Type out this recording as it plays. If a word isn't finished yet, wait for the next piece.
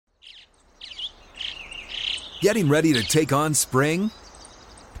Getting ready to take on spring?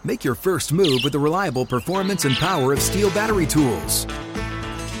 Make your first move with the reliable performance and power of Steel battery tools.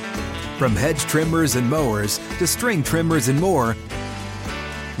 From hedge trimmers and mowers to string trimmers and more,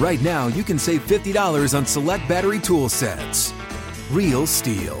 right now you can save $50 on select battery tool sets. Real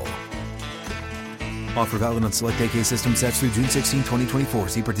Steel. Offer valid on select AK system sets through June 16, 2024.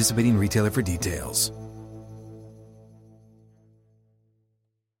 See participating retailer for details.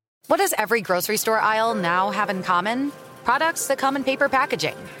 What does every grocery store aisle now have in common? Products that come in paper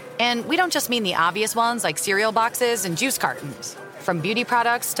packaging. And we don't just mean the obvious ones like cereal boxes and juice cartons. From beauty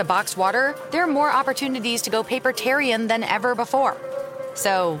products to boxed water, there are more opportunities to go papertarian than ever before.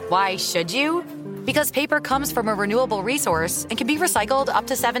 So why should you? Because paper comes from a renewable resource and can be recycled up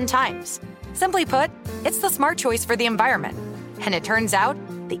to 7 times. Simply put, it's the smart choice for the environment. And it turns out,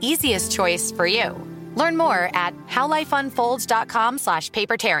 the easiest choice for you. Learn more at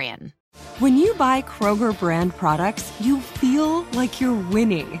howlifeunfolds.com/papertarian. When you buy Kroger brand products, you feel like you're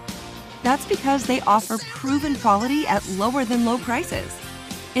winning. That's because they offer proven quality at lower than low prices.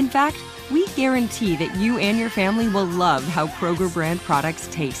 In fact, we guarantee that you and your family will love how Kroger brand products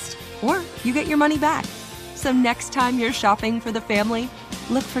taste, or you get your money back. So next time you're shopping for the family,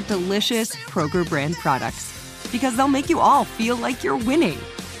 look for delicious Kroger brand products, because they'll make you all feel like you're winning.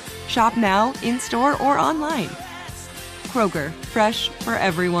 Shop now, in-store, or online. Kroger, fresh for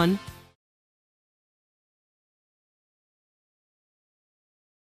everyone.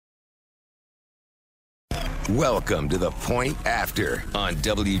 Welcome to The Point After on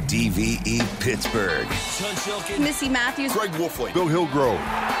WDVE Pittsburgh. Missy Matthews, Greg Wolfley, Bill Hillgrove.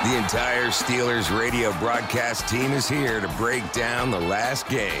 The entire Steelers radio broadcast team is here to break down the last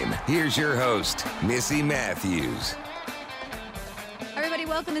game. Here's your host, Missy Matthews. Everybody,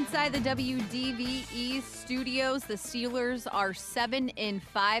 welcome inside the WDVE studios. The Steelers are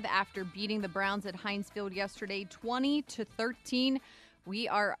 7-5 after beating the Browns at Heinz Field yesterday, 20-13. We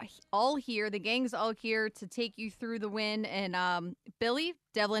are all here. The gang's all here to take you through the win. And Billy,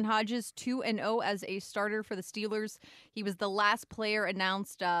 Devlin Hodges, 2-0 as a starter for the Steelers. He was the last player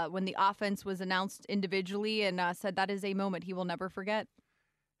announced when the offense was announced individually, and said that is a moment he will never forget.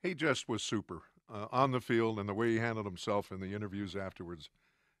 He just was super on the field, and the way he handled himself in the interviews afterwards.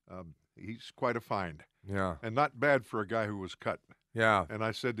 He's quite a find. Yeah. And not bad for a guy who was cut. Yeah. And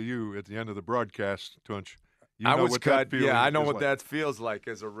I said to you at the end of the broadcast, Tunch, I was cut. Yeah, I know what that feels like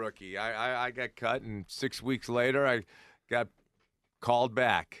as a rookie. I got cut, and 6 weeks later, I got called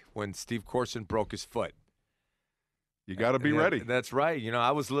back when Steve Corson broke his foot. You got to be ready. That's right. You know,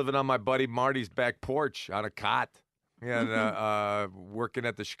 I was living on my buddy Marty's back porch on a cot, and working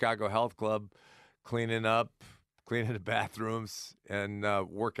at the Chicago Health Club, cleaning the bathrooms, and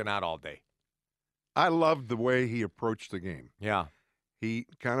working out all day. I loved the way he approached the game. Yeah. He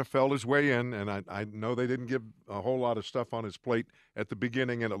kind of felt his way in, and I know they didn't give a whole lot of stuff on his plate at the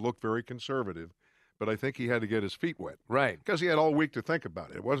beginning, and it looked very conservative. But I think he had to get his feet wet. Right. Because he had all week to think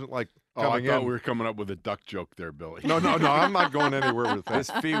about it. It wasn't like coming I thought in. we were coming up with a duck joke there, Billy. No, I'm not going anywhere with that. His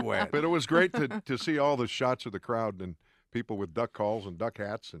feet wet. But it was great to see all the shots of the crowd and people with duck calls and duck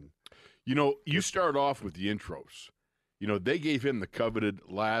hats. And You know, you start off with the intros. You know, they gave him the coveted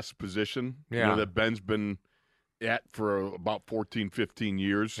last position that Ben's been at for about 14, 15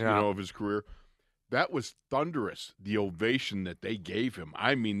 years, of his career. That was thunderous, the ovation that they gave him.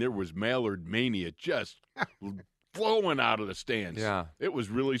 I mean, there was Mallard mania just flowing out of the stands. Yeah. It was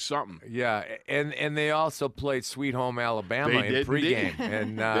really something. Yeah, and they also played Sweet Home Alabama in pregame.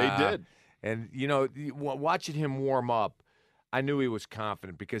 And they did. And, you know, watching him warm up, I knew he was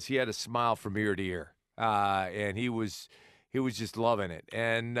confident because he had a smile from ear to ear. And he was just loving it.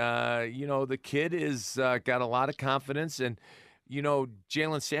 And, the kid is got a lot of confidence. And,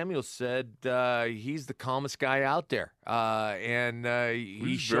 Jalen Samuels said he's the calmest guy out there. And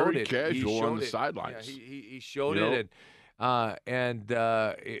he showed it. He's very casual on the sidelines. Yeah, he showed it. And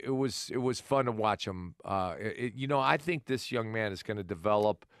it was fun to watch him. I think this young man is going to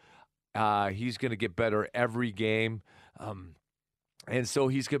develop. He's going to get better every game. And so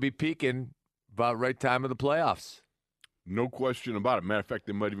he's going to be peaking about right time of the playoffs. No question about it. Matter of fact,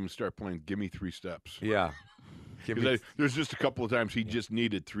 they might even start playing Gimme 3 Steps. Yeah. There's just a couple of times he just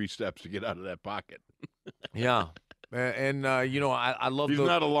needed 3 steps to get out of that pocket. Yeah. And I love He's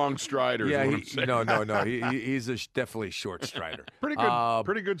not a long strider. Yeah, no. He's definitely a short strider.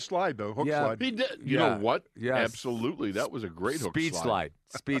 Pretty good slide, though. Hook slide. He did. You know what? Yes. Absolutely. That was a great hook slide.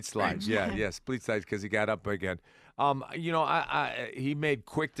 Speed slide. Yeah, speed slide because he got up again. He made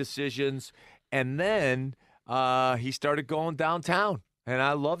quick decisions, and then he started going downtown. And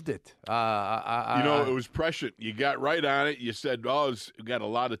I loved it. It was prescient. You got right on it. You said, it's got a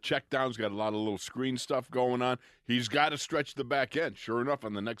lot of checkdowns, got a lot of little screen stuff going on. He's got to stretch the back end. Sure enough,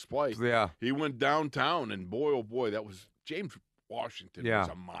 on the next play, he went downtown, and boy, oh boy, that was James Washington was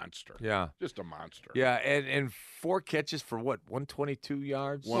a monster. Yeah. Just a monster. Yeah, and 4 catches for what, 122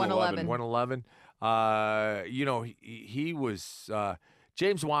 yards? 111. 111. He was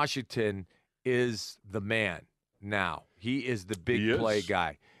James Washington is the man now. He is the big play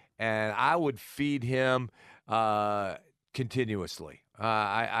guy. And I would feed him continuously.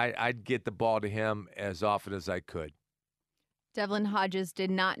 I'd get the ball to him as often as I could. Devlin Hodges did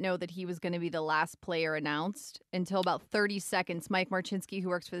not know that he was going to be the last player announced until about 30 seconds. Mike Marchinski, who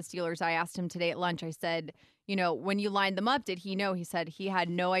works for the Steelers, I asked him today at lunch, I said, when you lined them up, did he know? He said he had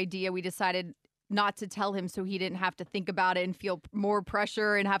no idea. We decided not to tell him so he didn't have to think about it and feel more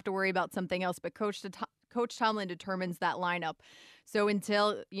pressure and have to worry about something else. But Coach Tomlin determines that lineup. So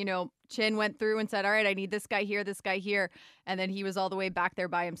until, Chin went through and said, all right, I need this guy here. And then he was all the way back there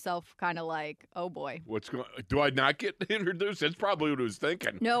by himself, kind of like, oh, boy. Do I not get introduced? That's probably what he was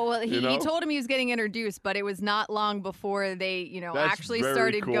thinking. No, well, he told him he was getting introduced, but it was not long before they, actually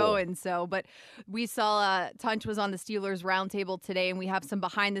started going. So, but we saw Tunch was on the Steelers roundtable today, and we have some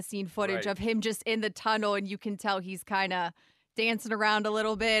behind-the-scene footage of him just in the tunnel, and you can tell he's kind of dancing around a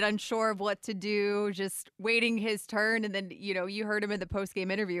little bit, unsure of what to do, just waiting his turn. And then, you heard him in the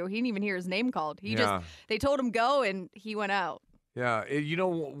post-game interview. He didn't even hear his name called. They told him go, and he went out. Yeah.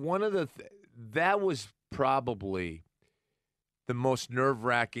 One of that was probably the most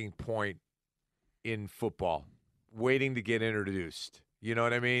nerve-wracking point in football, waiting to get introduced. You know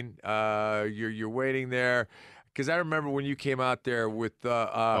what I mean? You're waiting there. Because I remember when you came out there with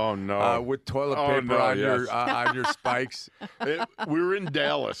with toilet paper on your spikes. We were in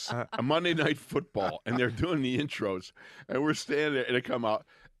Dallas, a Monday Night Football, and they're doing the intros, and we're standing there, and they come out,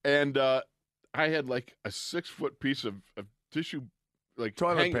 and I had like a 6-foot piece of tissue, like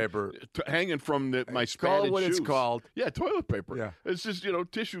toilet paper hanging from my Spanish Call it what shoes. It's called. Yeah, toilet paper. Yeah. It's just,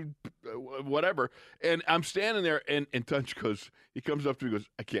 tissue, whatever. And I'm standing there, and Tunch he comes up to me and goes,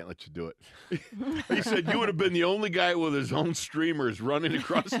 I can't let you do it. He said, you would have been the only guy with his own streamers running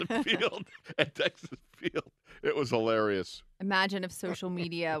across the field at Texas Field. It was hilarious. Imagine if social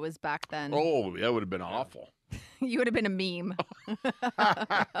media was back then. Oh, that would have been awful. You would have been a meme.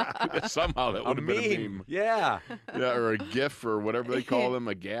 Somehow that would have been a meme. Yeah. Yeah, or a GIF or whatever they call them,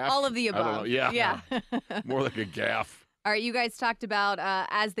 a gaff. All of the above. I don't know. Yeah. More like a gaff. All right, you guys talked about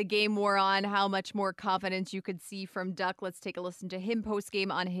as the game wore on, how much more confidence you could see from Duck. Let's take a listen to him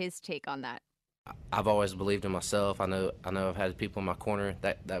post-game on his take on that. I've always believed in myself. I know I've had people in my corner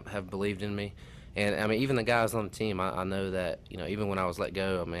that have believed in me. And, I mean, even the guys on the team, I know that, even when I was let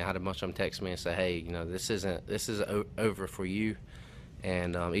go, I had a bunch of them text me and say, hey, this isn't over for you,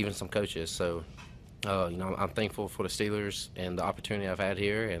 and even some coaches. So, I'm thankful for the Steelers and the opportunity I've had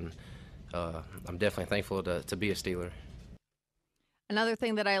here, and I'm definitely thankful to be a Steeler. Another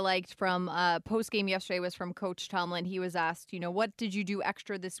thing that I liked from post-game yesterday was from Coach Tomlin. He was asked, what did you do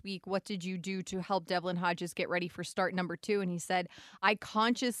extra this week? What did you do to help Devlin Hodges get ready for start number 2? And he said, I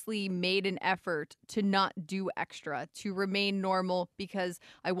consciously made an effort to not do extra, to remain normal, because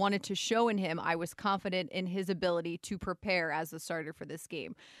I wanted to show in him I was confident in his ability to prepare as a starter for this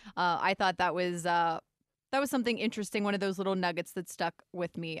game. I thought that was something interesting, one of those little nuggets that stuck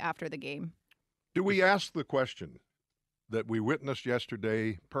with me after the game. Do we ask the question that we witnessed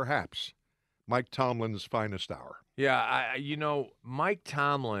yesterday, perhaps Mike Tomlin's finest hour? Yeah, Mike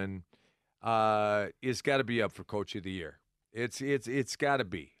Tomlin is got to be up for Coach of the Year. It's got to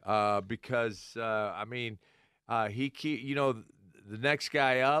be because he the next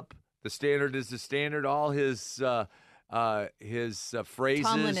guy up, the standard is the standard. All his phrases,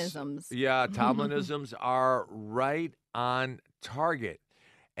 Tomlinisms. Yeah, Tomlinisms are right on target,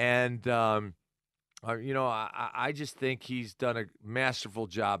 and. I just think he's done a masterful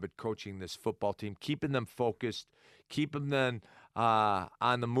job at coaching this football team, keeping them focused, keeping them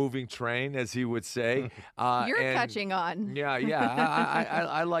on the moving train, as he would say. You're catching on. Yeah.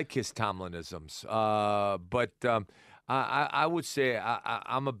 I like his Tomlinisms. But I would say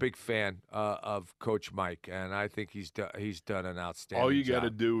I'm a big fan of Coach Mike, and I think he's done an outstanding job. All you got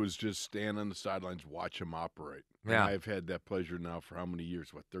to do is just stand on the sidelines, watch him operate. Yeah. And I've had that pleasure now for how many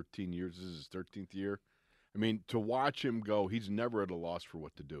years? 13 years? This is his 13th year. I mean, to watch him go, he's never at a loss for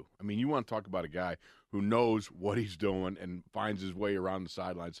what to do. I mean, you want to talk about a guy who knows what he's doing and finds his way around the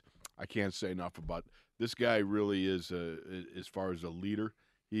sidelines. I can't say enough about this guy. Really is as far as a leader,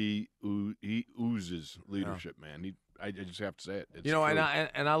 he oozes leadership, man. I just have to say it. It's you know, true.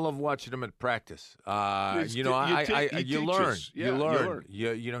 and I love watching him at practice. You learn.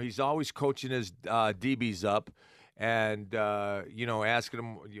 You know, he's always coaching his DBs up, and asking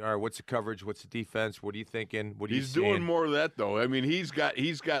him, all right, what's the coverage? What's the defense? What are you thinking? What are you seeing? He's doing more of that though. I mean, he's got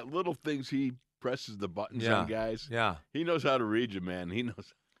little things he presses the buttons on guys. Yeah, he knows how to read you, man. He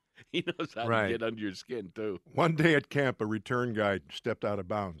knows how to get under your skin too. One day at camp, a return guy stepped out of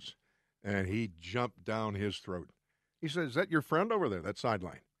bounds, and he jumped down his throat. He said, "Is that your friend over there, that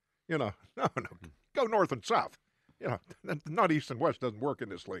sideline?" No, go north and south. Not east and west doesn't work in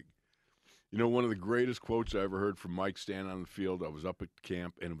this league. One of the greatest quotes I ever heard from Mike standing on the field, I was up at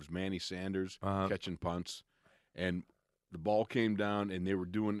camp, and it was Manny Sanders catching punts. And the ball came down, and they were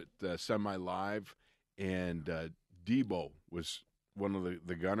doing it semi-live, and Debo was one of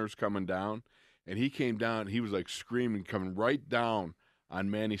the gunners coming down, and he came down. He was like screaming, coming right down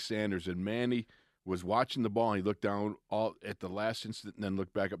on Manny Sanders, and Manny was watching the ball, and he looked down all at the last instant and then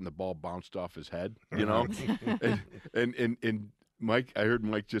looked back up, and the ball bounced off his head, and Mike, I heard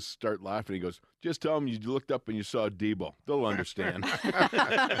Mike just start laughing. He goes, "Just tell them you looked up and you saw Debo. They'll understand."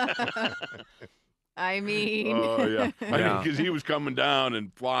 I mean. Oh, yeah. Because he was coming down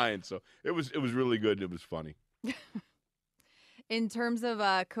and flying, so it was really good. It was funny. In terms of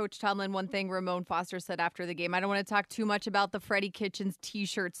Coach Tomlin, one thing Ramon Foster said after the game, I don't want to talk too much about the Freddie Kitchens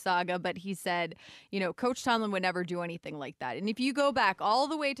T-shirt saga, but he said, Coach Tomlin would never do anything like that. And if you go back all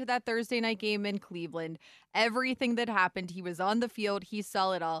the way to that Thursday night game in Cleveland, everything that happened, he was on the field, he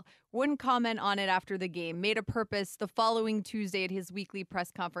saw it all, wouldn't comment on it after the game, made a purpose the following Tuesday at his weekly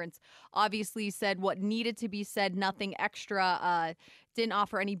press conference, obviously said what needed to be said, nothing extra, didn't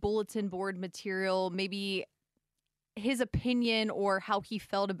offer any bulletin board material, maybe his opinion or how he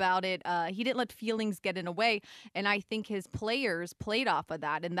felt about it. He didn't let feelings get in the way. And I think his players played off of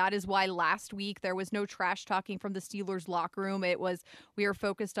that. And that is why last week there was no trash talking from the Steelers locker room. It was, we are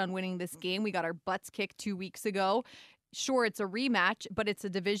focused on winning this game. We got our butts kicked 2 weeks ago. Sure, it's a rematch, but it's a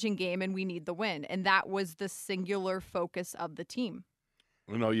division game and we need the win. And that was the singular focus of the team.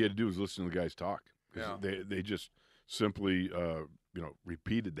 And all you had to do was listen to the guys talk. Yeah. They just simply,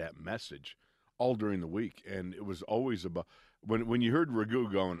 repeated that message all during the week, and it was always about when you heard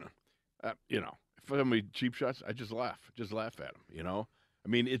Ragu going, if somebody cheap shots, I just laugh at him. I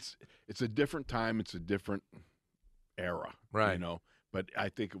mean, it's a different time, it's a different era, right? But I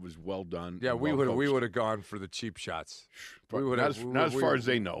think it was well done. Yeah, we would have gone for the cheap shots. We would have not as far as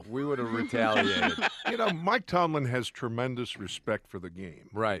they know. We would have retaliated. Mike Tomlin has tremendous respect for the game.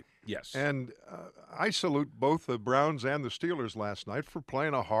 Right. Yes. And I salute both the Browns and the Steelers last night for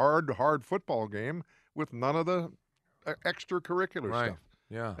playing a hard football game with none of the extracurricular stuff.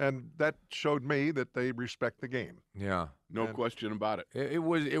 Yeah. And that showed me that they respect the game. Yeah. No question about it. It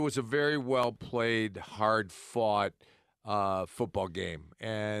was a very well played, hard fought football game,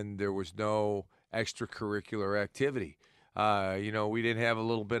 and there was no extracurricular activity. We didn't have a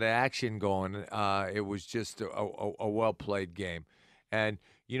little bit of action going. It was just a well played game. And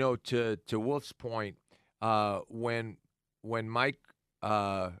to Wolf's point, when Mike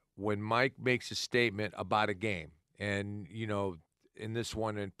makes a statement about a game, and in this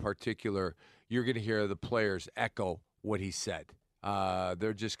one in particular, you're going to hear the players echo what he said.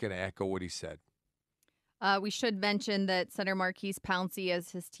 They're just going to echo what he said. We should mention that Center Marquise Pouncey,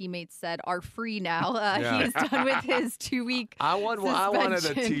 as his teammates said, are free now. He is done with his 2-week I wanted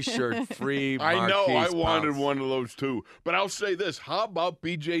a T-shirt free I know. I Marquise wanted Pouncey. one of those too. But I'll say this. How about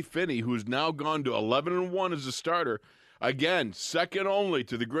B.J. Finney, who's now gone to 11-1 as a starter? Again, second only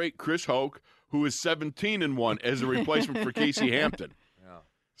to the great Chris Hoke, who is 17-1 as a replacement for Casey Hampton. Yeah.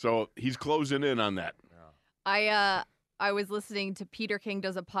 So he's closing in on that. I was listening to Peter King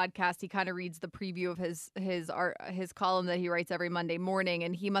does a podcast. He kind of reads the preview of his column that he writes every Monday morning,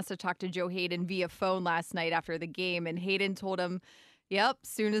 and he must have talked to Joe Hayden via phone last night after the game, and Hayden told him, yep,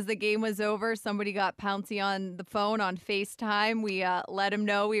 soon as the game was over, somebody got Pouncey on the phone on FaceTime. We let him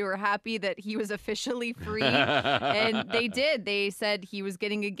know we were happy that he was officially free, and they did. They said he was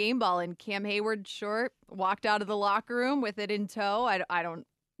getting a game ball, and Cam Hayward walked out of the locker room with it in tow.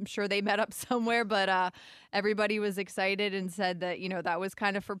 I'm sure they met up somewhere, but everybody was excited and said that, that was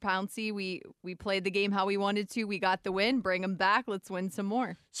kind of for Pouncey. We played the game how we wanted to. We got the win. Bring him back. Let's win some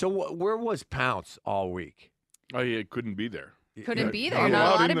more. So where was Pounce all week? Oh, he couldn't be there. Couldn't be there. Not You're not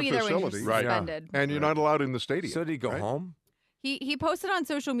allowed allowed in to the be there when you're facility. Right. suspended. And you're not allowed in the stadium. So did he go home? He posted on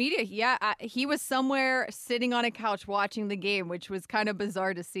social media. Yeah, he was somewhere sitting on a couch watching the game, which was kind of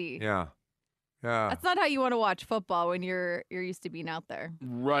bizarre to see. Yeah. Yeah. That's not how you want to watch football when you're used to being out there.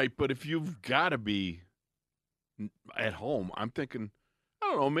 Right, but if you've got to be at home, I'm thinking, I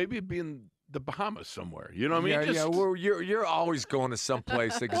don't know, maybe it'd be in the Bahamas somewhere. You know what I mean? Yeah, well, you're always going to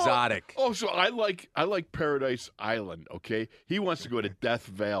someplace exotic. So I like Paradise Island, okay? He wants to go to Death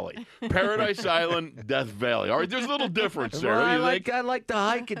Valley. Paradise Island, Death Valley. All right, there's a little difference there. Well, I like to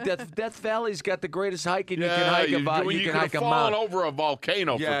hike at Death Valley's got the greatest hiking. You can hike you can hike a mountain over a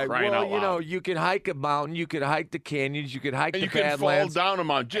volcano for crying out loud. You can hike a mountain, you could hike the canyons, you could hike the Badlands. You can fall down a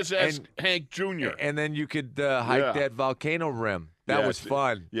mountain. Just ask Hank Jr. And then you could hike that volcano rim. That was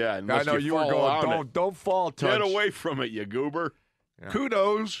fun. Yeah, I know you were going. Don't fall, Tunch. Get away from it, you goober. Yeah.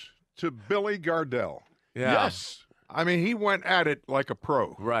 Kudos to Billy Gardell. Yeah. Yes. I mean, he went at it like a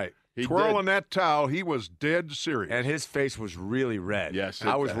pro. Right. Twirling that towel, he was dead serious. And his face was really red. Yes.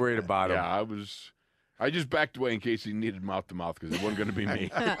 I was worried about him. Yeah, I just backed away in case he needed mouth-to-mouth because it wasn't going to be me.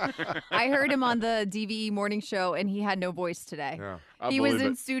 I heard him on the DVE morning show, and he had no voice today. Yeah, he was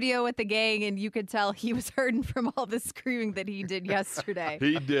in studio with the gang, and you could tell he was hurting from all the screaming that he did yesterday.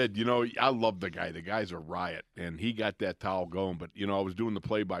 He did. You know, I love the guy. The guy's a riot, and he got that towel going. But, you know, I was doing the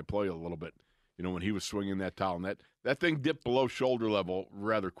play-by-play a little bit, you know, when he was swinging that towel. And that thing dipped below shoulder level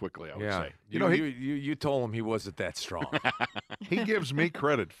rather quickly, I would say. You told him he wasn't that strong. He gives me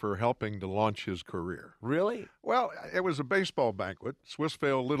credit for helping to launch his career. Really? Well, it was a baseball banquet,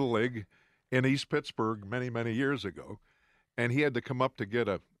 Swissvale Little League in East Pittsburgh many, many years ago. And he had to come up to get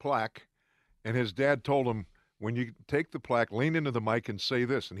a plaque. And his dad told him, when you take the plaque, lean into the mic and say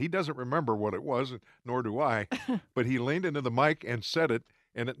this. And he doesn't remember what it was, nor do I. But he leaned into the mic and said it,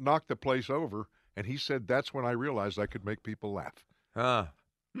 and it knocked the place over. And he said, that's when I realized I could make people laugh.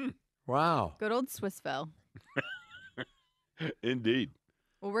 Wow. Good old Swissvale. Indeed.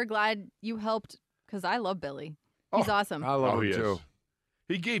 Well, we're glad you helped because I love Billy. He's awesome. I love him, too.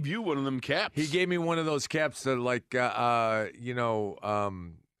 He gave you one of them caps. He gave me one of those caps that, like, dock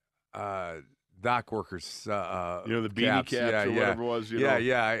workers. The beanie caps or whatever it was.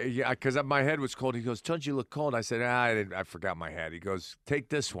 Yeah. Because my head was cold. He goes, "Don't you look cold?" I said, I forgot my hat. He goes, "Take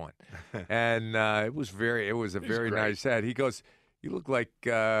this one," and it was a very nice hat. He goes, "You look like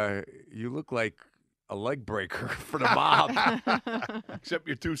a leg breaker for the mob." Except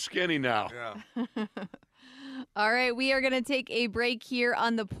you're too skinny now. Yeah. All right, we are going to take a break here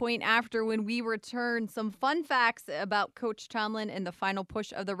on The Point After. When we return, some fun facts about Coach Tomlin and the final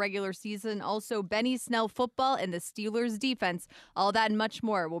push of the regular season. Also, Benny Snell football and the Steelers defense. All that and much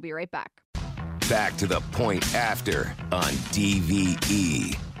more. We'll be right back. Back to The Point After on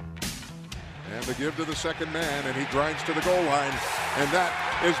DVE. And to give to the second man, and he grinds to the goal line. And that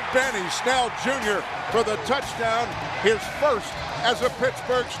is Benny Snell Jr. for the touchdown, his first as a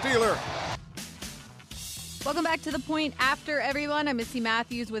Pittsburgh Steeler. Welcome back to The Point After, everyone. I'm Missy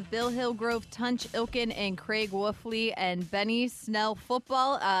Matthews with Bill Hillgrove, Tunch Ilkin, and Craig Wolfley, and Benny Snell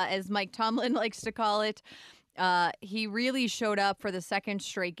football, as Mike Tomlin likes to call it. He really showed up for the second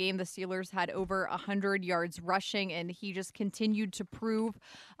straight game. The Steelers had over 100 yards rushing, and he just continued to prove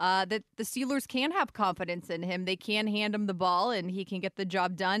that the Steelers can have confidence in him. They can hand him the ball, and he can get the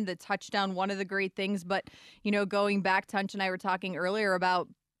job done. The touchdown, one of the great things. But, going back, Tunch and I were talking earlier about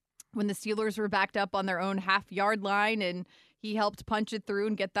when the Steelers were backed up on their own half-yard line, and he helped punch it through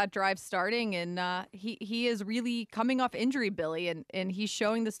and get that drive starting. And he is really coming off injury, Billy, and he's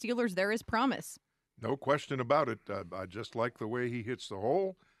showing the Steelers there is promise. No question about it. I just like the way he hits the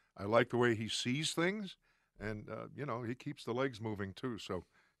hole. I like the way he sees things. And, he keeps the legs moving, too. So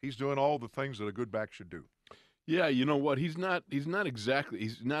he's doing all the things that a good back should do. Yeah, you know what? He's not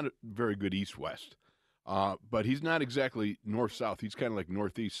a very good east-west. But he's not exactly north-south. He's kind of like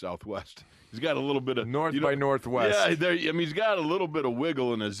northeast-southwest. He's got a little bit of north by northwest. Yeah, he's got a little bit of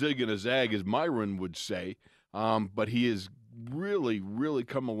wiggle and a zig and a zag, as Myron would say. But he is really, really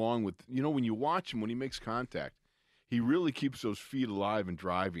come along with, when you watch him, when he makes contact, he really keeps those feet alive and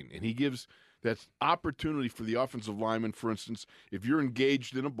driving. And he gives that opportunity for the offensive lineman, for instance, if you're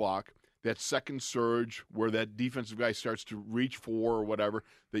engaged in a block, that second surge where that defensive guy starts to reach for or whatever,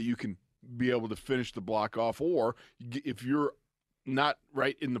 that you can be able to finish the block off. Or if you're not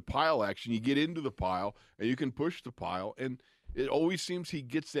right in the pile action, you get into the pile and you can push the pile. And it always seems he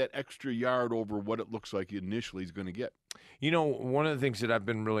gets that extra yard over what it looks like initially he's going to get. One of the things that I've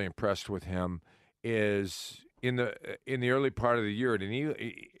been really impressed with him is in the early part of the year, and even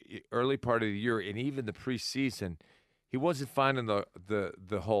the preseason, he wasn't finding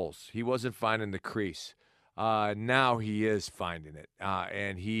the holes. He wasn't finding the crease. Now he is finding it,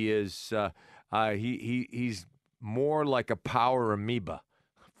 and he is he's more like a power amoeba.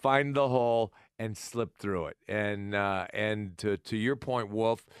 Find the hole and slip through it. And to your point,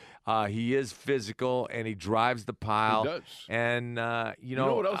 Wolf, he is physical and he drives the pile. He does. And you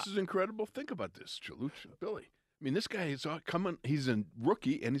know what else is incredible? Think about this, Chalucha, Billy. I mean, this guy is coming. He's a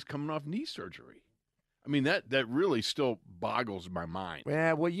rookie, and he's coming off knee surgery. I mean, that really still boggles my mind.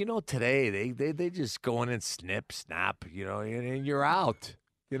 Yeah, well, today they just go in and snip, snap, and you're out.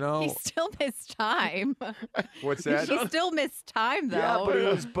 He still missed time. What's that? He still missed time, though. Yeah,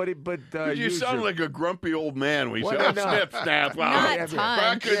 but it was, you sound like a grumpy old man when you say, no. snip, snap. Not time.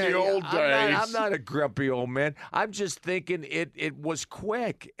 Back in the old days. I'm not a grumpy old man. I'm just thinking it was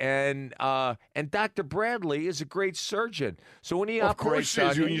quick. And Dr. Bradley is a great surgeon. So when he operates of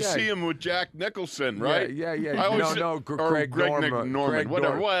course he is. When you see him with Jack Nicholson, right? Yeah. Greg Norman.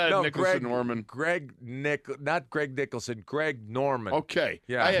 Whatever. Nicholson, Norman. Not Greg Nicholson. Greg Norman. Okay.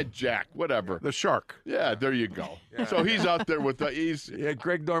 Yeah. I had Jack, whatever. The shark. Yeah, there you go. Yeah. So he's out there with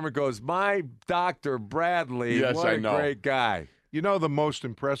Greg Norman goes, my Dr. Bradley, yes, what I a know. great guy. You know the most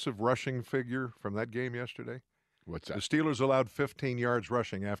impressive rushing figure from that game yesterday? What's that? The Steelers allowed 15 yards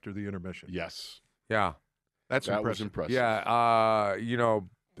rushing after the intermission. Yes. Yeah. That impressive. Was impressive. Yeah,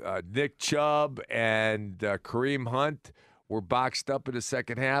 Nick Chubb and Kareem Hunt were boxed up in the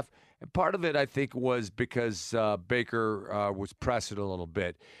second half. And part of it, I think, was because Baker was pressing a little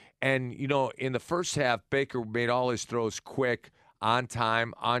bit. And, in the first half, Baker made all his throws quick, on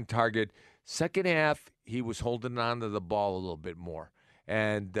time, on target. Second half, he was holding on to the ball a little bit more.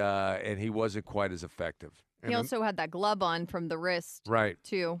 And he wasn't quite as effective. He also had that glove on from the wrist, right?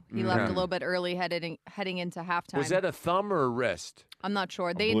 Too. He left a little bit early heading into halftime. Was that a thumb or a wrist? I'm not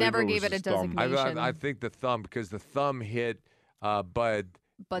sure. They never gave it a designation. I think the thumb, because the thumb hit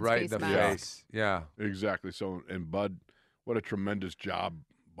Bud's right in the face. Yeah, exactly. So, and Bud, what a tremendous job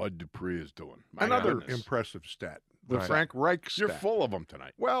Bud Dupree is doing. Another impressive stat. The Frank Reich stat. You're full of them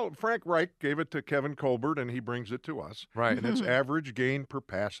tonight. Well, Frank Reich gave it to Kevin Colbert, and he brings it to us. Right. And it's average gain per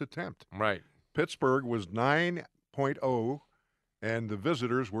pass attempt. Right. Pittsburgh was 9.0, and the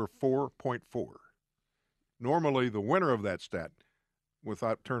visitors were 4.4. Normally, the winner of that stat,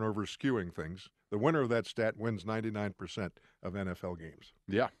 without turnovers skewing things, the winner of that stat wins 99% of NFL games.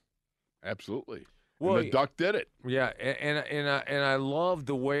 Yeah, absolutely. Well, and the Duck did it. Yeah, and I love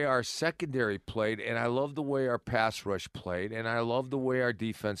the way our secondary played, and I love the way our pass rush played, and I love the way our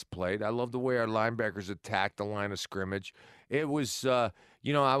defense played. I love the way our linebackers attacked the line of scrimmage. It was, I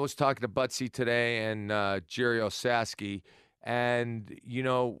was talking to Butsy today and Jerry Osaski, and,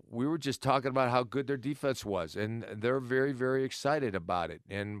 we were just talking about how good their defense was, and they're very, very excited about it.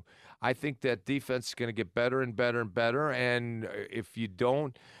 And I think that defense is going to get better and better and better, and if you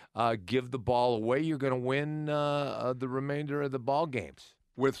don't give the ball away, you're going to win the remainder of the ball games.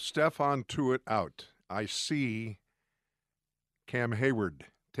 With Stephon Tuitt out, I see Cam Hayward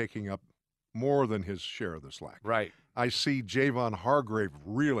taking up more than his share of the slack. Right. I see Javon Hargrave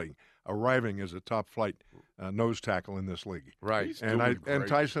really arriving as a top-flight nose tackle in this league. Right. And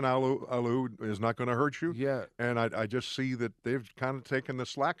Tyson Alu is not going to hurt you. Yeah. And I just see that they've kind of taken the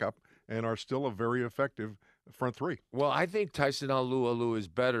slack up and are still a very effective front three. Well, I think Tyson Alu is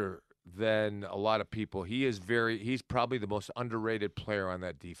better than a lot of people. He's probably the most underrated player on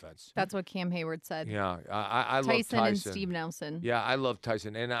that defense. That's what Cam Hayward said. Yeah, I love Tyson. And Steve Nelson. Yeah, I love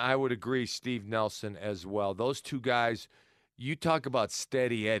Tyson, and I would agree Steve Nelson as well. Those two guys, you talk about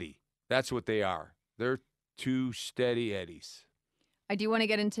steady Eddie. That's what they are. They're two steady Eddies. I do want to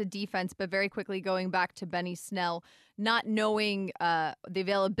get into defense, but very quickly going back to Benny Snell, not knowing the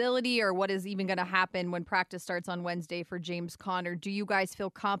availability or what is even going to happen when practice starts on Wednesday for James Conner. Do you guys feel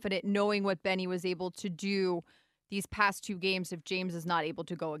confident knowing what Benny was able to do these past two games if James is not able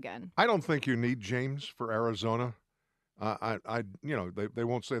to go again? I don't think you need James for Arizona. They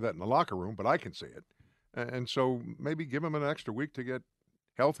won't say that in the locker room, but I can see it. And so maybe give him an extra week to get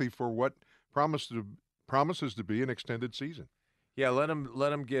healthy for what promises to be an extended season. Yeah, let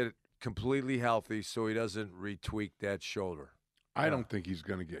him get completely healthy so he doesn't retweak that shoulder. I don't think he's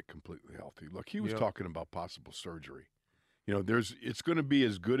going to get completely healthy. Look, he was talking about possible surgery. It's going to be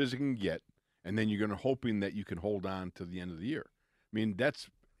as good as it can get, and then you're going to hoping that you can hold on to the end of the year. I mean, that's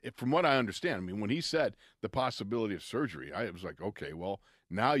from what I understand. I mean, when he said the possibility of surgery, I was like, okay, well,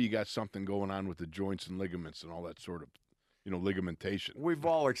 now you got something going on with the joints and ligaments and all that sort of ligamentation. We've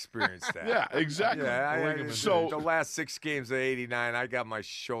all experienced that. Yeah, exactly. Yeah, so the last 6 games of '89, I got my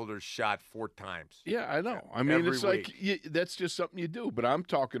shoulders shot 4 times. Yeah, I know. I mean, it's week. That's just something you do. But I'm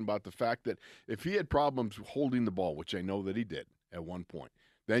talking about the fact that if he had problems holding the ball, which I know that he did at one point,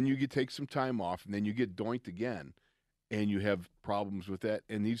 then you could take some time off, and then you get doinked again, and you have problems with that.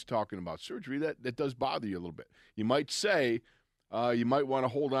 And he's talking about surgery. That does bother you a little bit. You might say, you might want to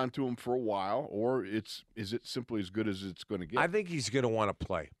hold on to him for a while, or is it simply as good as it's going to get? I think he's going to want to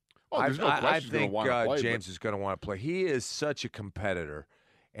play. Oh, there's no question I think James is going to want to play. He is such a competitor,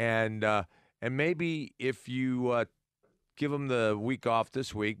 and And maybe if you give him the week off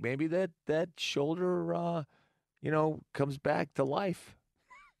this week, maybe that shoulder, comes back to life.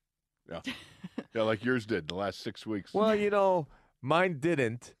 Yeah. Yeah, like yours did the last 6 weeks. Well, mine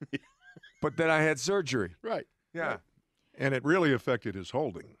didn't, but then I had surgery. Right. Yeah. Right. And it really affected his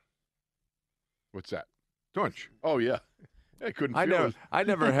holding. What's that? Tunch. Oh, yeah. I couldn't feel it. I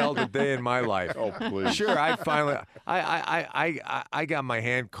never held a day in my life. Oh, please. Sure, I finally I got my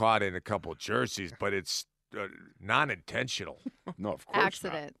hand caught in a couple of jerseys, but it's non-intentional. No, of course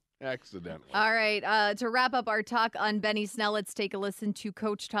Accident. not. Accidental. All right. To wrap up our talk on Benny Snell, let's take a listen to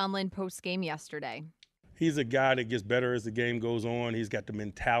Coach Tomlin post-game yesterday. He's a guy that gets better as the game goes on. He's got the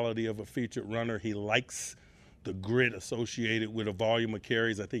mentality of a featured runner. He likes the grit associated with a volume of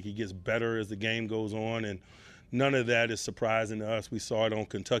carries. I think he gets better as the game goes on, and none of that is surprising to us. We saw it on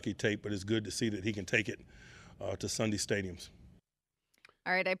Kentucky tape, but it's good to see that he can take it to Sunday stadiums.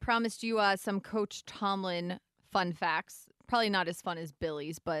 All right. I promised you some Coach Tomlin fun facts. Probably not as fun as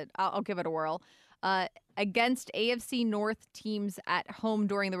Billy's, but I'll give it a whirl. Against AFC North teams at home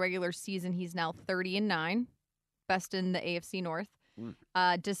during the regular season, he's now 30-9, best in the AFC North.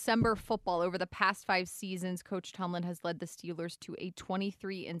 December football, over the past 5 seasons, Coach Tomlin has led the Steelers to a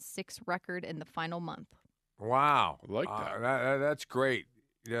 23-6 record in the final month. Wow. I like that. That's great.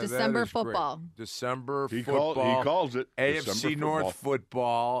 Yeah, December that is football. Great. December He football. he calls it AFC December North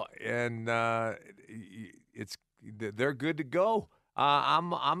football, and they're good to go.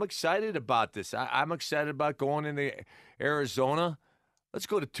 I'm excited about this. I'm excited about going into Arizona. Let's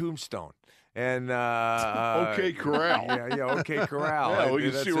go to Tombstone. And OK Corral. Yeah, OK Corral. Yeah, we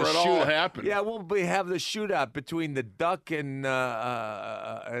can see where it all happened. Yeah, we'll have the shootout between the Duck and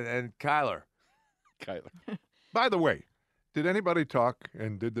Kyler. By the way, did anybody talk,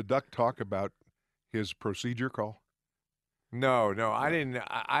 and did the Duck talk about his procedure call? No, I didn't.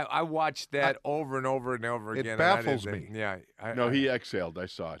 I watched that over and over and over again. It baffles me. Yeah. He exhaled. I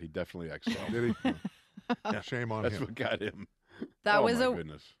saw it. He definitely exhaled. Did he? Yeah, shame on That's him. what got him. That was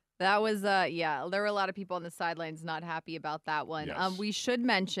goodness. That was, yeah, there were a lot of people on the sidelines not happy about that one. Yes. We should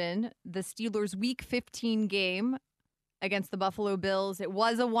mention the Steelers' Week 15 game against the Buffalo Bills. It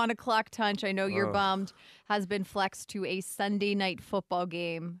was a 1 o'clock tunch. I know you're bummed. Has been flexed to a Sunday night football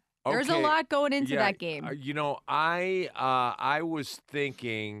game. There's a lot going into that game. I was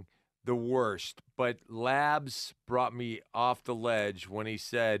thinking the worst, but Labs brought me off the ledge when he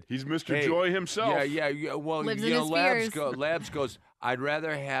said he's Mr. Joy himself. Yeah. Well, Lives in his fears. Labs goes, I'd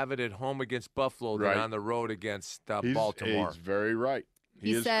rather have it at home against Buffalo than on the road against Baltimore. He's very right.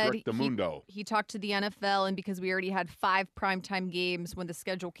 He said he talked to the NFL, and because we already had 5 primetime games when the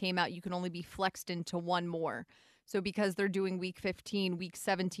schedule came out, you can only be flexed into 1 more. So because they're doing Week 15, Week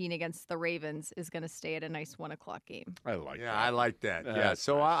 17 against the Ravens is going to stay at a nice 1 o'clock game. I like that. Yeah, I like that. Yeah,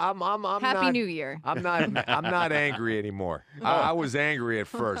 so I'm Happy not, New Year. I'm not angry anymore. I was angry at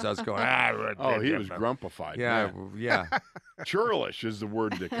first. I was going, he was grumpified. Yeah. Churlish is the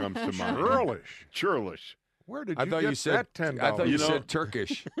word that comes to mind. Churlish. Where did you get that $10? I thought you said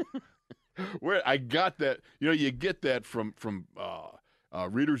Turkish. Where I got that, you get that from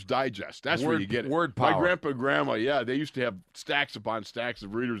Reader's Digest. That's where you get it. Word power. My grandpa and grandma, they used to have stacks upon stacks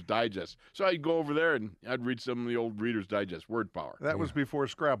of Reader's Digest. So I'd go over there and I'd read some of the old Reader's Digest word power. That was before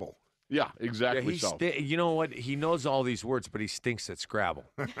Scrabble. Yeah, exactly so. You know what? He knows all these words, but he stinks at Scrabble.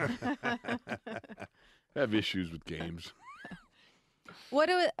 I have issues with games. What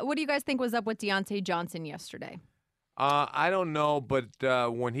do you guys think was up with Deontay Johnson yesterday? I don't know, but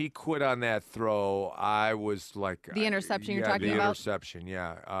when he quit on that throw, I was like the interception you're talking about. The interception,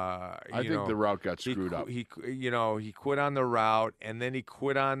 yeah. I think the route got screwed up. He quit on the route, and then he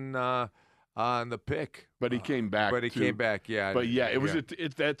quit on the pick. But he came back. Yeah. But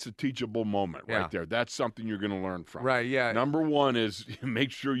that's a teachable moment right there. That's something you're going to learn from. Right. Yeah. Number 1 is make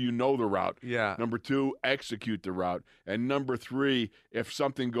sure you know the route. Yeah. Number 2, execute the route, and number 3, if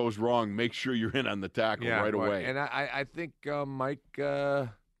something goes wrong, make sure you're in on the tackle right away. And I think Mike.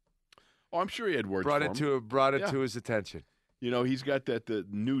 I'm sure he had words. Brought it to his attention. He's got the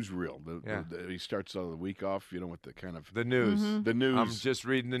newsreel. He starts the week off, with the kind of the news. Mm-hmm. The news. I'm just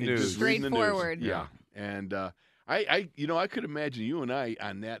reading the news. Straightforward. Yeah. And I could imagine you and I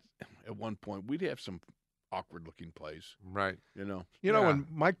on that at one point. We'd have some awkward-looking plays. Right. When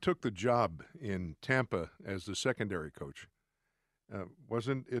Mike took the job in Tampa as the secondary coach,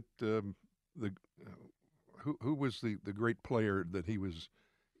 wasn't it who was the great player that he was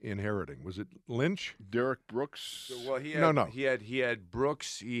inheriting? Was it Lynch? Derek Brooks? Well, he had, No. He had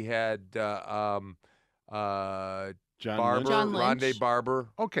Brooks. He had John Barber, Lynch. Rondé Barber.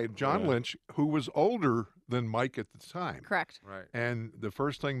 Okay, John Lynch, who was older than Mike at the time. Correct. Right. And the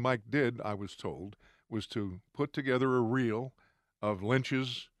first thing Mike did, I was told, was to put together a reel of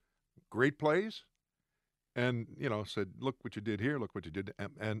Lynch's great plays and, said, look what you did here, look what you did.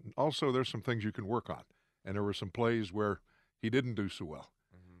 And also there's some things you can work on. And there were some plays where he didn't do so well.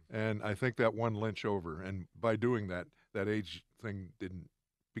 Mm-hmm. And I think that won Lynch over. And by doing that, that age thing didn't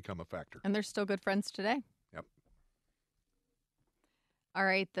become a factor. And they're still good friends today. Yep. All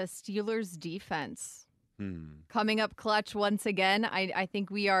right, the Steelers defense. Coming up clutch once again. I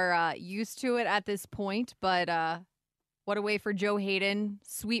think we are used to it at this point, but what a way for Joe Hayden.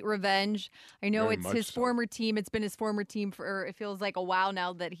 Sweet revenge. I know Very it's his former team. It's been his former team for, it feels like a while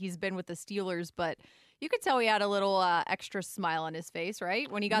now that he's been with the Steelers, but you could tell he had a little extra smile on his face,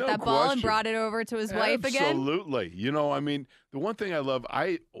 right? When he got that ball and brought it over to his wife again. Absolutely. The one thing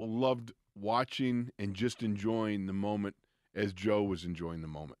I loved watching and just enjoying the moment as Joe was enjoying the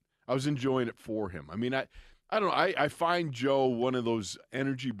moment. I was enjoying it for him. I mean, I don't know. I find Joe one of those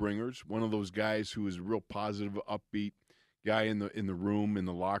energy bringers, one of those guys who is a real positive, upbeat guy in the room, in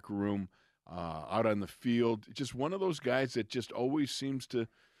the locker room, out on the field. Just one of those guys that just always seems to,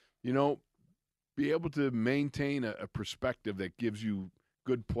 be able to maintain a perspective that gives you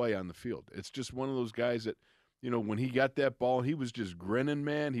good play on the field. It's just one of those guys that, when he got that ball, he was just grinning,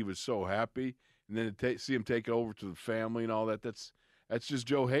 man. He was so happy. And then to see him take it over to the family and all that, that's just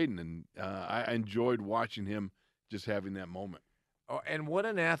Joe Hayden. And I enjoyed watching him just having that moment. Oh, and what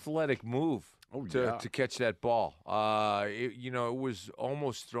an athletic move to catch that ball. It was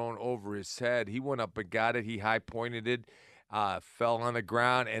almost thrown over his head. He went up and got it. He high-pointed it. Fell on the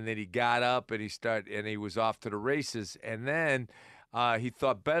ground, and then he got up and he was off to the races. And then he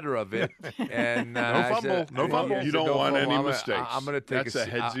thought better of it. And no fumble. You don't want any mistakes. I'm going to take That's a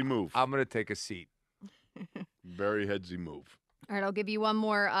headsy move. I'm going to take a seat. Very headsy move. All right, I'll give you one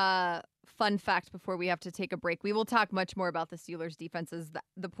more fun fact before we have to take a break. We will talk much more about the Steelers' defense as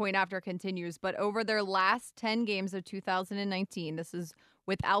the point after continues. But over their last 10 games of 2019, this is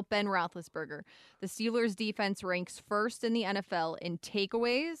without Ben Roethlisberger, the Steelers' defense ranks first in the NFL in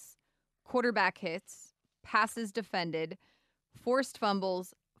takeaways, quarterback hits, passes defended, forced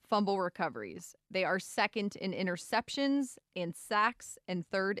fumbles, fumble recoveries. They are second in interceptions and sacks and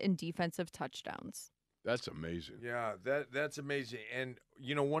third in defensive touchdowns. That's amazing. Yeah, that's amazing. And,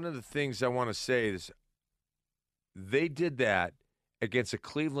 one of the things I want to say is they did that against a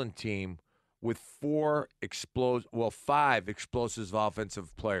Cleveland team with 5 explosive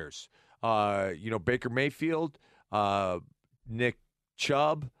offensive players. Baker Mayfield, Nick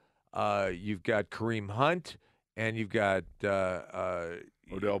Chubb, you've got Kareem Hunt, and you've got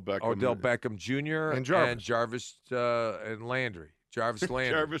Odell Beckham Jr. and Jarvis and Landry. Jarvis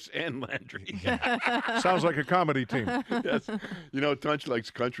Landry. Jarvis and Landry. Sounds like a comedy team. Yes. Tunch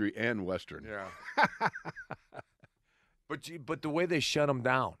likes country and Western. Yeah. But the way they shut them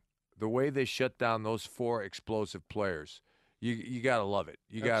down, the way they shut down those 4 explosive players, you got to love it.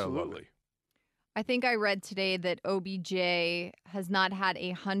 You got to love it. I think I read today that OBJ has not had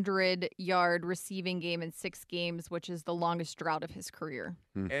a 100-yard receiving game in 6 games, which is the longest drought of his career.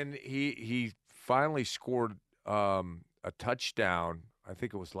 And he finally scored a touchdown, I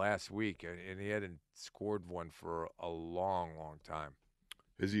think it was last week, and he hadn't scored one for a long, long time.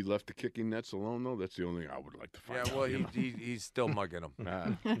 Has he left the kicking nets alone, though? That's the only thing I would like to find out. Yeah, well, he's still mugging them.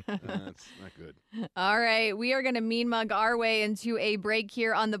 That's not good. All right, we are going to mean mug our way into a break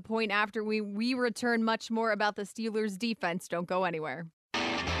here on The Point after we return much more about the Steelers' defense. Don't go anywhere.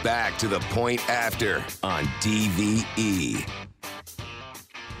 Back to The Point After on DVE.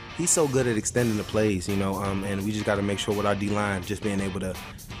 He's so good at extending the plays, and we just got to make sure with our D-line just being able to,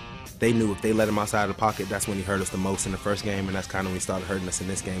 they knew if they let him outside of the pocket, that's when he hurt us the most in the first game, and that's kind of when he started hurting us in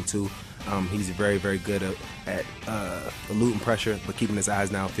this game too. He's very, very good at eluding pressure, but keeping his eyes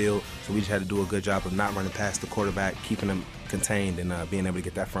downfield, so we just had to do a good job of not running past the quarterback, keeping him contained, and being able to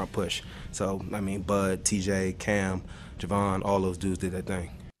get that front push. So, Bud, TJ, Cam, Javon, all those dudes did that thing.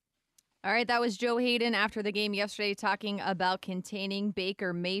 All right, that was Joe Hayden after the game yesterday talking about containing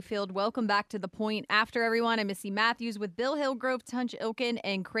Baker Mayfield. Welcome back to The Point After, everyone. I'm Missy Matthews with Bill Hillgrove, Tunch Ilkin,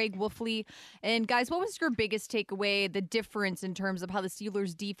 and Craig Wolfley. And guys, what was your biggest takeaway, the difference in terms of how the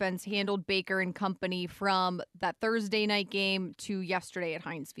Steelers defense handled Baker and company from that Thursday night game to yesterday at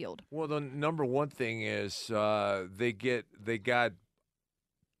Heinz Field? Well, the number one thing is they got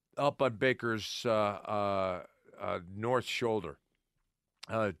up on Baker's north shoulder.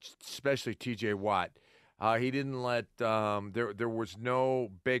 Especially T.J. Watt. He didn't let there was no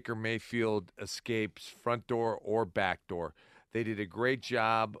Baker Mayfield escapes, front door or back door. They did a great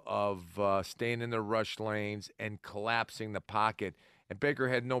job of staying in the rush lanes and collapsing the pocket, and Baker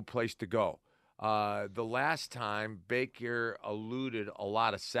had no place to go. The last time, Baker eluded a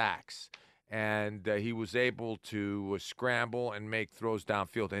lot of sacks, and he was able to scramble and make throws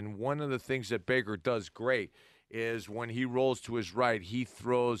downfield. And one of the things that Baker does great is when he rolls to his right, he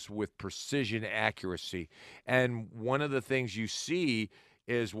throws with precision accuracy. And one of the things you see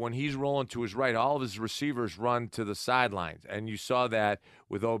is when he's rolling to his right, all of his receivers run to the sidelines. And you saw that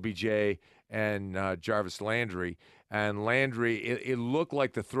with OBJ and Jarvis Landry. And Landry, it looked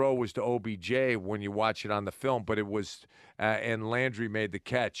like the throw was to OBJ when you watch it on the film, but it was, and Landry made the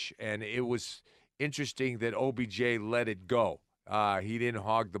catch. And it was interesting that OBJ let it go. He didn't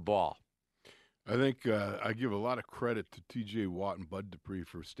hog the ball. I think I give a lot of credit to T.J. Watt and Bud Dupree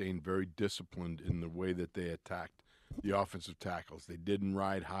for staying very disciplined in the way that they attacked the offensive tackles. They didn't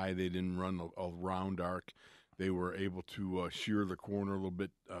ride high. They didn't run a round arc. They were able to shear the corner a little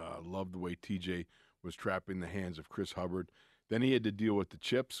bit. Loved the way T.J. was trapping the hands of Chris Hubbard. Then he had to deal with the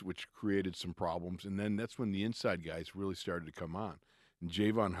chips, which created some problems. And then that's when the inside guys really started to come on. And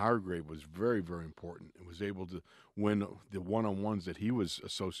Javon Hargrave was very, very important and was able to win the one-on-ones that he was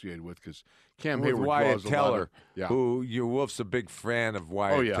associated with because Cam Hayward Wyatt Teller, yeah. who your Wolf's a big fan of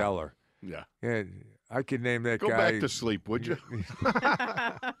Wyatt Teller. Yeah. Yeah, I could name that guy. Go back to sleep, would you?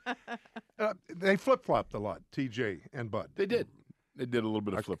 They flip-flopped a lot, TJ and Bud. They did. They did a little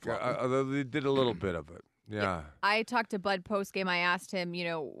bit of flip-flop. They did a little bit of it. Yeah. I talked to Bud post-game. I asked him,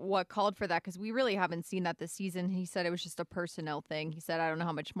 what called for that because we really haven't seen that this season. He said it was just a personnel thing. He said, I don't know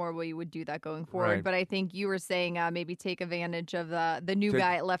how much more we would do that going forward. Right. But I think you were saying maybe take advantage of the new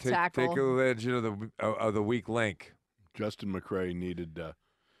guy at left tackle. Take advantage of the weak link. Justin McCray needed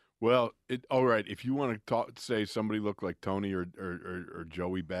all right, if you want to say somebody looked like Tony or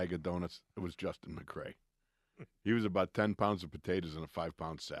Joey Bag of Donuts, it was Justin McCray. He was about 10 pounds of potatoes in a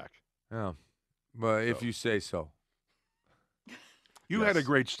 5-pound sack. Yeah. Well, if you say so. You had a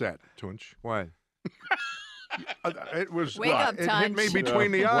great stat, Tunch. What? It was Wake up, it hit me Tunch.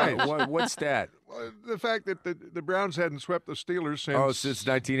 between the eyes. What stat? Well, the fact that the Browns hadn't swept the Steelers since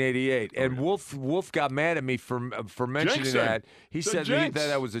 1988. And Wolf got mad at me for mentioning Jinxing. that. He It's a said jinx.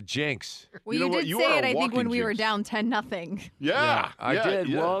 that was a jinx. Well, You know you what? did You say are it, a I think, when walking we were jinx. down 10-0. Yeah, I did.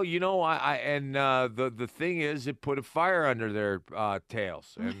 Yeah. Well, the thing is, it put a fire under their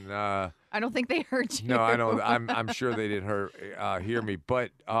tails, and I don't think they heard you. no, I don't. I'm sure they didn't hear me,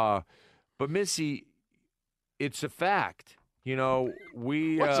 but Missy, it's a fact. We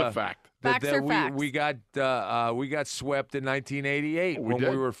What's a fact? Facts are facts. We got swept in 1988 Oh, we when did?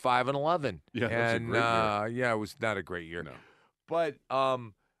 we were 5-11. Yeah, that was a and great year. yeah, it was not a great year. No. But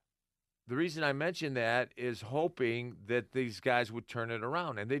the reason I mentioned that is hoping that these guys would turn it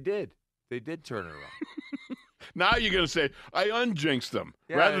around, and they did. They did turn it around. Now you're going to say, I unjinxed them.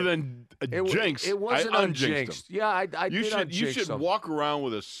 Yeah, Rather than jinx, It wasn't I unjinxed. them. Yeah, I You did should unjinx them. walk around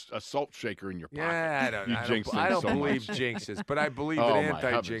with a salt shaker in your pocket. Yeah, You jinx them I don't so believe much. jinxes, but I believe Oh, in my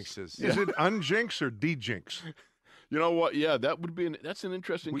heavens. anti-jinxes. Is it unjinx or de-jinx? You know what? Yeah, that would be that's an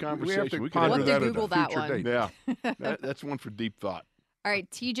interesting conversation. We have to could ponder We'll have have to that Google at a that future one. date. Yeah, that's one for deep thought. All right,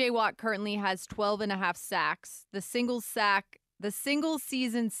 TJ Watt currently has 12.5 sacks. The single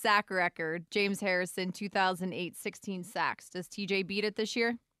season sack record, James Harrison, 2008, 16 sacks. Does TJ beat it this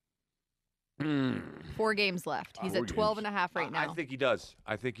year? 4 games left. He's at 12.5 right now. I think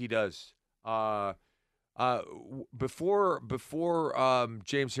he does. Before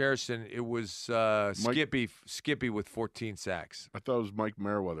James Harrison, it was Skippy with 14 sacks. I thought it was Mike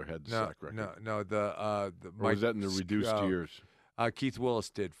Merriweather had the sack record. No. Or was that in the reduced years? Keith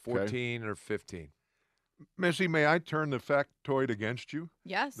Willis did 14 or 15. Missy, may I turn the factoid against you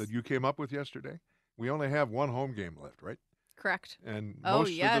Yes. that you came up with yesterday? We only have one home game left, right? Correct. And Oh, most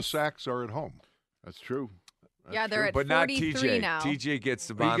of the yes. sacks are at home. That's true. Yeah, they're at But not 43 TJ. now. TJ gets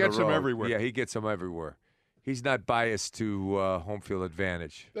them He on gets the them road. everywhere. Yeah, he gets them everywhere. He's not biased to home field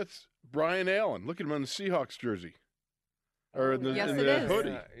advantage. That's Brian Allen. Look at him on the Seahawks jersey. Or in the, Yes, in it the is.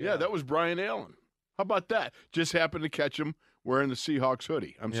 hoodie. Yeah. That was Brian Allen. How about that? Just happened to catch him wearing the Seahawks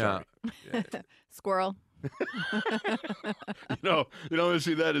hoodie. I'm sorry. Squirrel.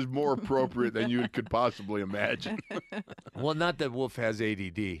 See, that is more appropriate than you could possibly imagine. Well, not that Wolf has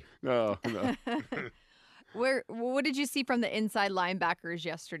ADD. No. What did you see from the inside linebackers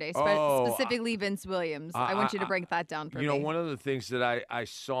yesterday, specifically Vince Williams? I want you to break that down for me. One of the things that I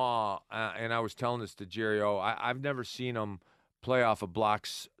saw, and I was telling this to Jerry O, I've never seen him play off of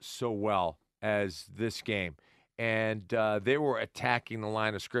blocks so well as this game. And they were attacking the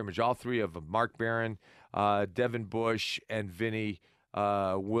line of scrimmage, all three of them, Mark Barron, Devin Bush, and Vinny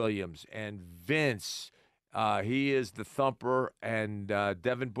Williams. And Vince, he is the thumper, and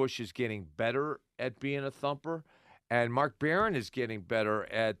Devin Bush is getting better at being a thumper. And Mark Barron is getting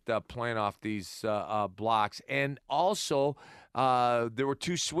better at playing off these blocks. And also, there were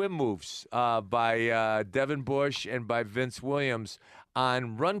 2 swim moves by Devin Bush and by Vince Williams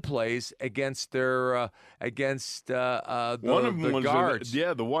on run plays against their the guards.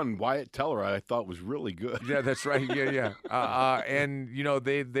 The one Wyatt Teller I thought was really good. Yeah, that's right. Yeah. And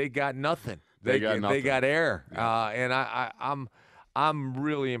they got nothing. They got air. Yeah. And I'm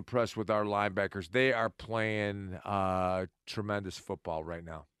really impressed with our linebackers. They are playing tremendous football right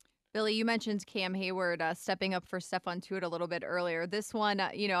now. Billy, you mentioned Cam Hayward stepping up for Stephon Tuitt a little bit earlier. This one,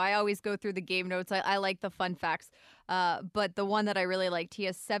 I always go through the game notes. I like the fun facts. But the one that I really liked, he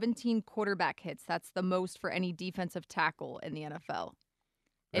has 17 quarterback hits. That's the most for any defensive tackle in the NFL.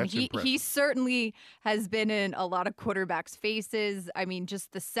 And he certainly has been in a lot of quarterbacks' faces. I mean,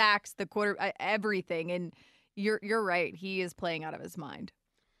 just the sacks, the everything. And you're right. He is playing out of his mind.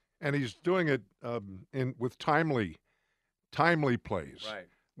 And he's doing it with timely plays. Right.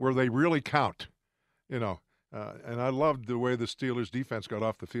 Where they really count, and I loved the way the Steelers defense got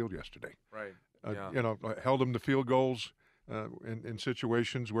off the field yesterday. Right. Held them to field goals in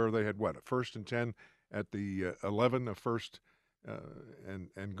situations where they had a 1st and 10 at the 11, a first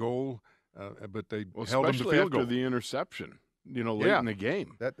and goal, but they held them to field goal. After the interception, late in the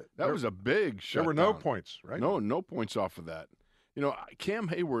game. That was a big shutdown. There were no points, right? No points off of that. Cam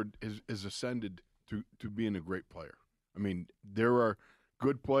Hayward is ascended to being a great player. I mean, there are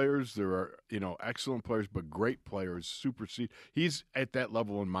good players, there are, excellent players, but great players supersede. He's at that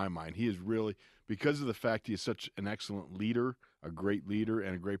level in my mind. He is really, because of the fact he is such an excellent leader, a great leader,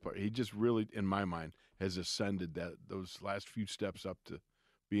 and a great player, he just really, in my mind, has ascended those last few steps up to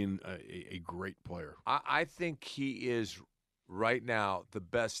being a great player. I think he is, right now, the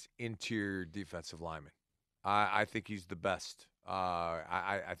best interior defensive lineman. I think he's the best.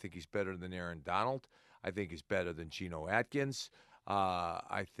 I think he's better than Aaron Donald. I think he's better than Geno Atkins.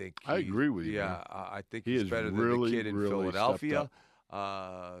 I agree with you. Yeah, I think he's better than the kid in Philadelphia.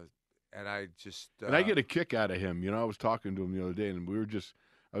 And I just and I get a kick out of him. I was talking to him the other day, and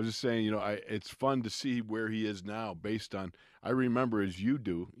I was just saying, it's fun to see where he is now based on. I remember, as you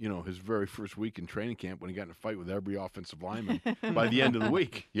do, his very first week in training camp when he got in a fight with every offensive lineman by the end of the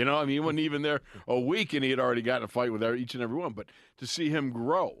week. He wasn't even there a week, and he had already gotten in a fight with each and every one. But to see him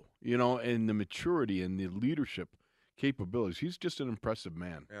grow, and the maturity and the leadership capabilities. He's just an impressive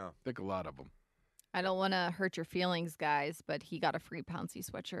man. Yeah. I think a lot of them. I don't want to hurt your feelings, guys, but he got a free Pouncey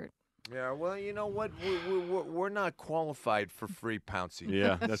sweatshirt. Yeah, well, you know what? We're not qualified for free Pouncey.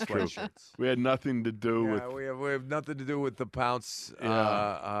 Yeah, that's true. We had nothing to do with. We have nothing to do with the Pounce.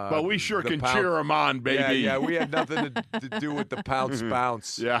 But we sure can cheer him on, baby. Yeah, we had nothing to do with the Pounce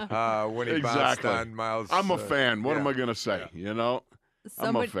bounce. Yeah, when he bounced on Miles. I'm a fan. What am I gonna say?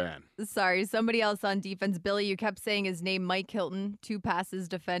 I'm a fan. Sorry, somebody else on defense. Billy, you kept saying his name, Mike Hilton. 2 passes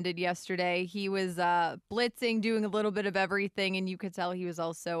defended yesterday. He was blitzing, doing a little bit of everything, and you could tell he was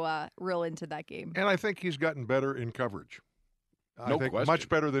also real into that game. And I think he's gotten better in coverage. I think much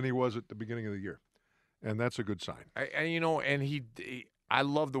better than he was at the beginning of the year. And that's a good sign. I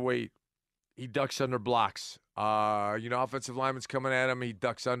love the way he ducks under blocks. Offensive lineman's coming at him, he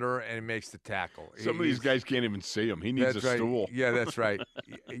ducks under and he makes the tackle. Some of these guys can't even see him. He needs a stool. Yeah, that's right.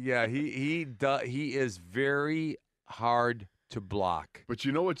 Yeah, he is very hard to block. But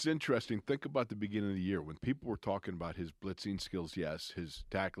you know what's interesting? Think about the beginning of the year when people were talking about his blitzing skills, yes, his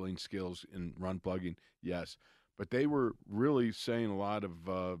tackling skills and run plugging, yes. But they were really saying a lot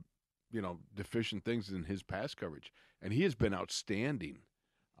of deficient things in his pass coverage. And he has been outstanding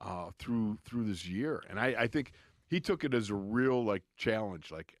through this year. And I think he took it as a real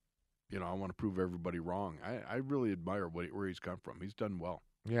challenge. I want to prove everybody wrong. I really admire where he's come from. He's done well.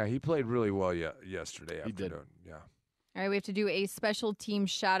 Yeah, he played really well yesterday afternoon. He did. Yeah. All right, we have to do a special team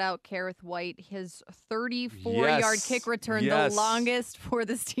shout-out. Kareth White, his 34-yard kick return, the longest for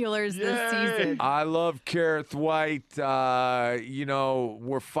the Steelers this season. I love Kareth White.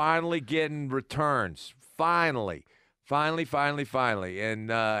 We're finally getting returns. Finally.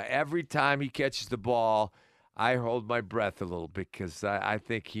 And every time he catches the ball, I hold my breath a little bit because I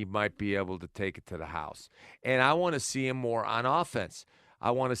think he might be able to take it to the house. And I want to see him more on offense.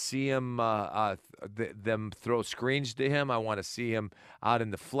 I want to see him them throw screens to him. I want to see him out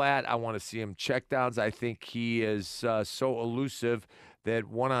in the flat. I want to see him check downs. I think he is so elusive that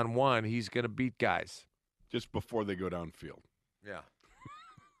one-on-one he's going to beat guys. Just before they go downfield. Yeah.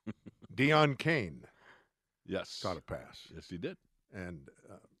 Deion Kane. Yes. Caught a pass. Yes, he did. And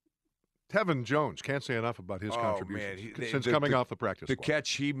Tevin Jones, can't say enough about his contributions since coming off the practice squad. The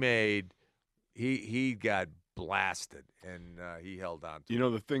catch he made, he got blasted, and he held on to it.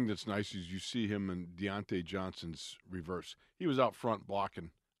 The thing that's nice is you see him in Deontay Johnson's reverse. He was out front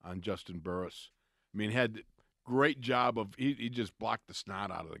blocking on Justin Burris. I mean, had great job of he just blocked the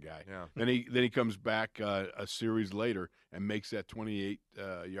snot out of the guy. Yeah. Then he comes back a series later and makes that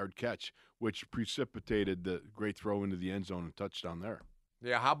 28-yard catch, which precipitated the great throw into the end zone and touchdown there.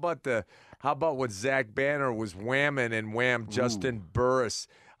 Yeah, how about when Zach Banner was whamming and whammed Justin Burris?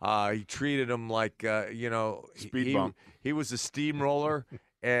 He treated him like speed bump. He was a steamroller,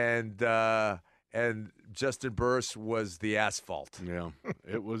 and Justin Burris was the asphalt. Yeah,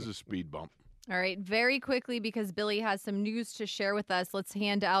 it was a speed bump. All right, very quickly, because Billy has some news to share with us, let's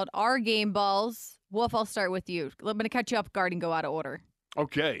hand out our game balls. Wolf, I'll start with you. I'm going to catch you off guard and go out of order.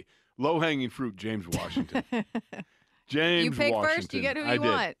 Okay, low-hanging fruit, James Washington. James You pick Washington. first, you get who I you did.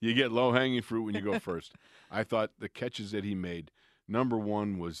 want. You get low-hanging fruit when you go first. I thought the catches that he made, number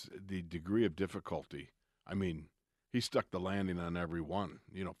one was the degree of difficulty. I mean, he stuck the landing on every one.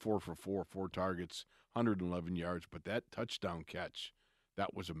 4 for 4, 4 targets, 111 yards. But that touchdown catch,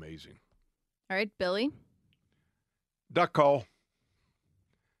 that was amazing. All right, Billy. Duck call.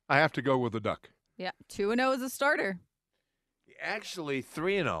 I have to go with the Duck. Yeah, 2-0 as a starter. Actually,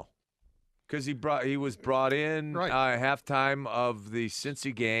 3-0, because he was brought in halftime of the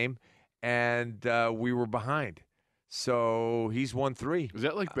Cincy game, and we were behind. So he's won 3. Is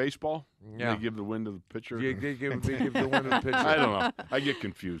that like baseball? Yeah. They give the win to the pitcher? They give the win to the pitcher. I don't know. I get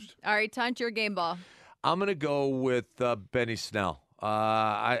confused. All right, Tunt, your game ball. I'm going to go with Benny Snell.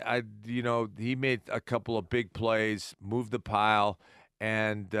 He made a couple of big plays, moved the pile,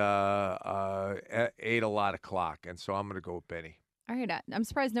 and ate a lot of clock. And so I'm going to go with Benny. All right, I'm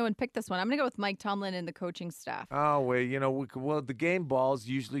surprised no one picked this one. I'm going to go with Mike Tomlin and the coaching staff. Oh, well, the game balls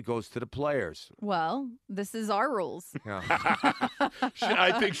usually goes to the players. Well, this is our rules. Yeah.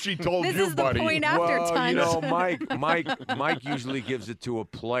 I think she told this you, is the buddy. point after Tunt. Mike usually gives it to a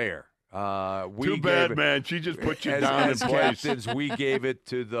player. Too bad, man. She just put you down in place. Captains, we gave it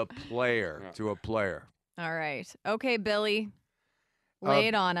to the player, to a player. All right. Okay, Billy. Lay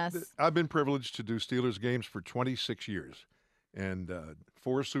it on us. I've been privileged to do Steelers games for 26 years. And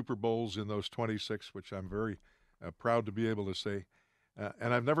 4 Super Bowls in those 26, which I'm very proud to be able to say.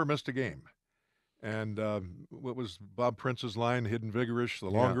 And I've never missed a game. And what was Bob Prince's line, hidden vigorish, the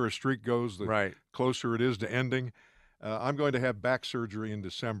longer a streak goes, the closer it is to ending. I'm going to have back surgery in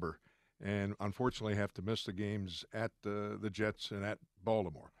December, and unfortunately have to miss the games at the Jets and at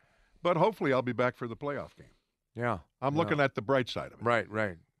Baltimore. But hopefully I'll be back for the playoff game. Yeah. I'm looking at the bright side of it.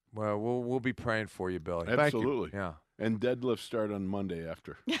 Right. Well, we'll be praying for you, Billy. Absolutely. Thank you. Yeah. And deadlifts start on Monday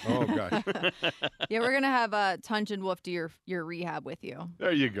after. Oh, gosh. Yeah, we're going to have Tunch and Wolf do your rehab with you.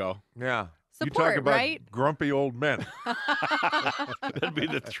 There you go. Yeah. Support, you talk about right? grumpy old men. That'd be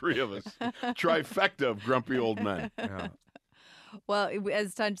the 3 of us. Trifecta of grumpy old men. Yeah. Well,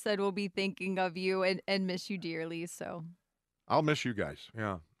 as Tunch said, we'll be thinking of you and miss you dearly. So I'll miss you guys.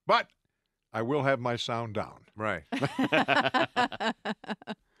 Yeah. But I will have my sound down. Right.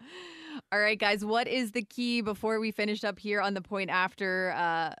 All right, guys, what is the key before we finish up here on the point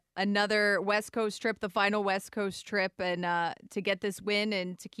after another West Coast trip, the final West Coast trip, and to get this win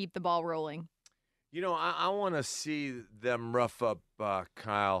and to keep the ball rolling? I want to see them rough up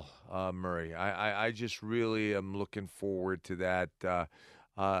Kyle Murray. I just really am looking forward to that.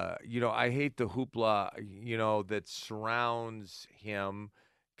 I hate the hoopla, that surrounds him.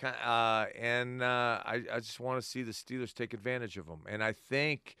 And I just want to see the Steelers take advantage of him. And I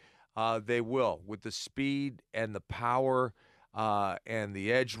think they will, with the speed and the power and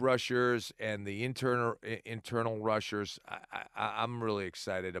the edge rushers and the internal rushers. I'm really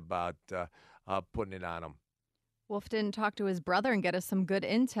excited about putting it on them. Wolf didn't talk to his brother and get us some good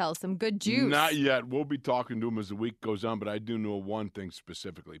intel, some good juice. Not yet. We'll be talking to him as the week goes on, but I do know one thing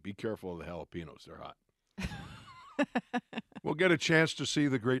specifically. Be careful of the jalapenos. They're hot. We'll get a chance to see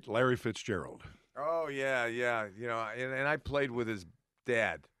the great Larry Fitzgerald. Oh, yeah. And I played with his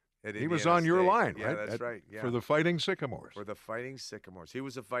dad. He was on your line, right? Yeah, that's right. Yeah. For the Fighting Sycamores. He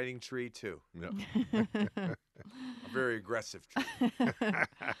was a fighting tree, too. Yeah. A very aggressive tree.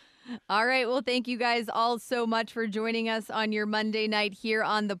 All right. Well, thank you guys all so much for joining us on your Monday night here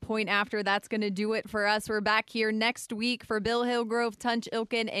on The Point After. That's going to do it for us. We're back here next week for Bill Hillgrove, Tunch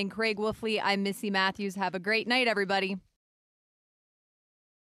Ilkin, and Craig Wolfley. I'm Missy Matthews. Have a great night, everybody.